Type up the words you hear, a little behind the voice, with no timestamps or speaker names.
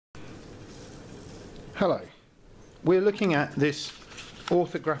Hello, we're looking at this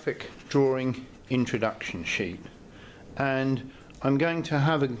orthographic drawing introduction sheet, and I'm going to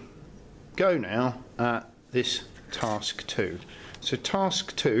have a go now at this task 2. So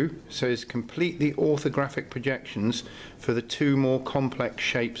task 2 says complete the orthographic projections for the two more complex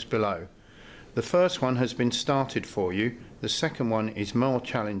shapes below. The first one has been started for you. The second one is more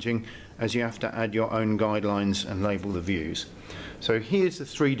challenging as you have to add your own guidelines and label the views. So here's the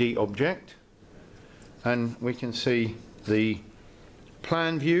 3D object, and we can see the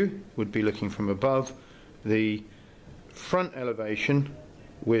plan view would be looking from above. The front elevation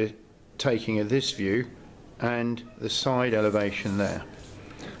we're taking of this view, and the side elevation there.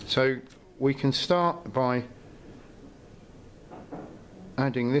 So we can start by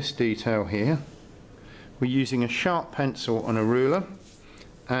adding this detail here. We're using a sharp pencil on a ruler,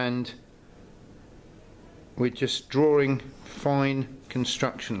 and we're just drawing fine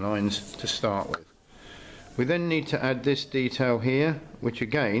construction lines to start with. We then need to add this detail here, which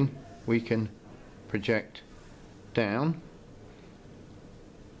again we can project down,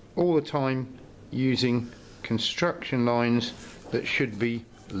 all the time using construction lines that should be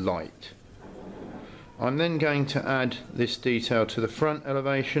light. I'm then going to add this detail to the front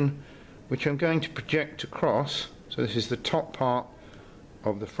elevation, which I'm going to project across. So this is the top part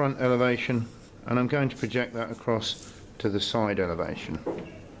of the front elevation, and I'm going to project that across to the side elevation.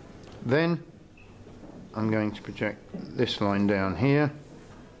 Then I'm going to project this line down here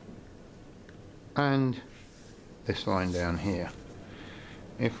and this line down here.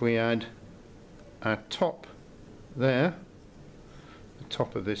 If we add our top there, the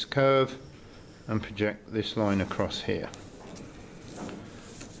top of this curve, and project this line across here.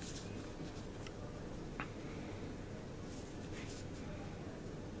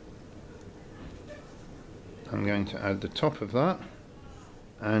 I'm going to add the top of that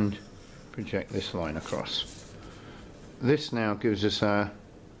and project this line across. This now gives us our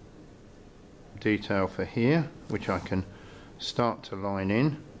detail for here, which I can start to line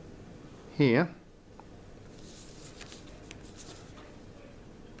in here.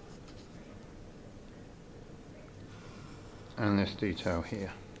 And this detail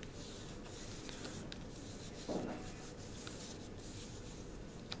here.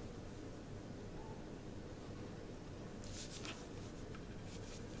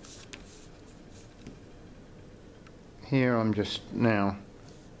 Here I'm just now,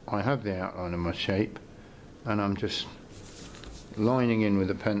 I have the outline of my shape, and I'm just lining in with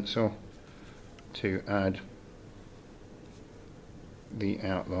a pencil to add the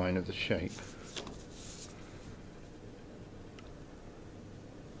outline of the shape.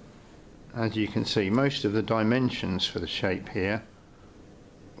 As you can see, most of the dimensions for the shape here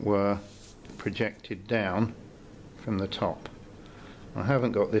were projected down from the top. I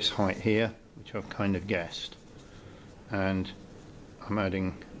haven't got this height here, which I've kind of guessed, and I'm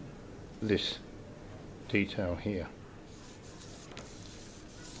adding this detail here.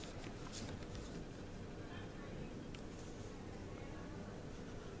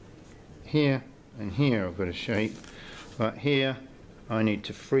 Here and here I've got a shape, but here I need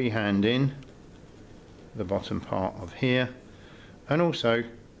to freehand in the bottom part of here, and also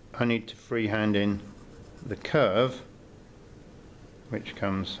I need to freehand in the curve which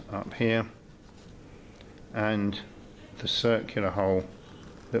comes up here, and the circular hole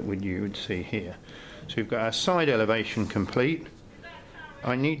that you would see here. So we've got our side elevation complete.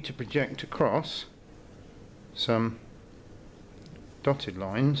 I need to project across some dotted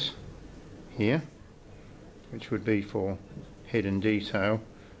lines here, which would be for hidden detail,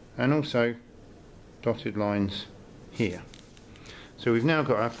 and also dotted lines here. So we've now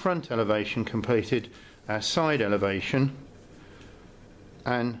got our front elevation completed, our side elevation,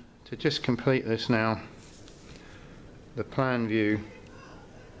 and to just complete this now, the plan view,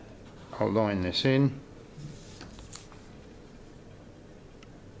 I'll line this in,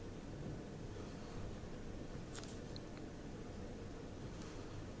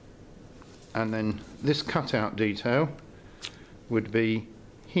 and then this cutout detail would be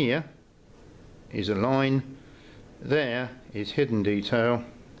here is a line, there is hidden detail,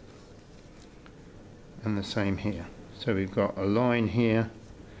 and the same here. So we've got a line here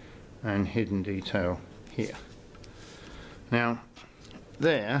and hidden detail here. Now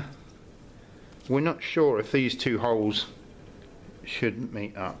there, we're not sure if these two holes should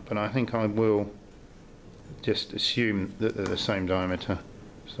meet up, but I think I will just assume that they're the same diameter,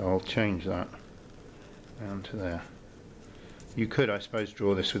 so I'll change that down to there. You could, I suppose,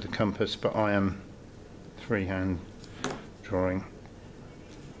 draw this with a compass, but I am freehand drawing.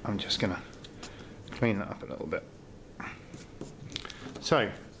 I'm just going to clean that up a little bit. So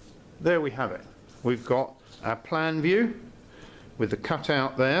there we have it. we've got our plan view with the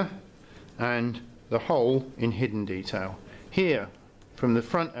cutout there and the hole in hidden detail. Here, from the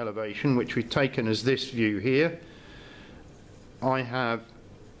front elevation, which we've taken as this view here, I have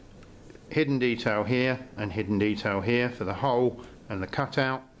hidden detail here and hidden detail here for the hole and the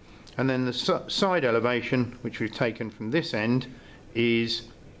cutout, and then the side elevation, which we've taken from this end, is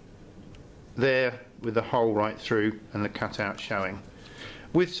there with the hole right through and the cutout showing.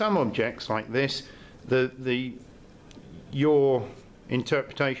 With some objects like this, your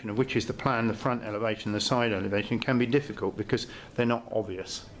interpretation of which is the plan, the front elevation, the side elevation, can be difficult because they're not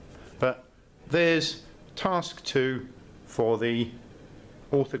obvious. But there's task 2 for the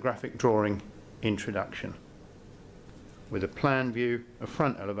orthographic drawing introduction, with a plan view, a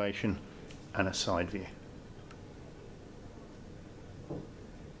front elevation and a side view.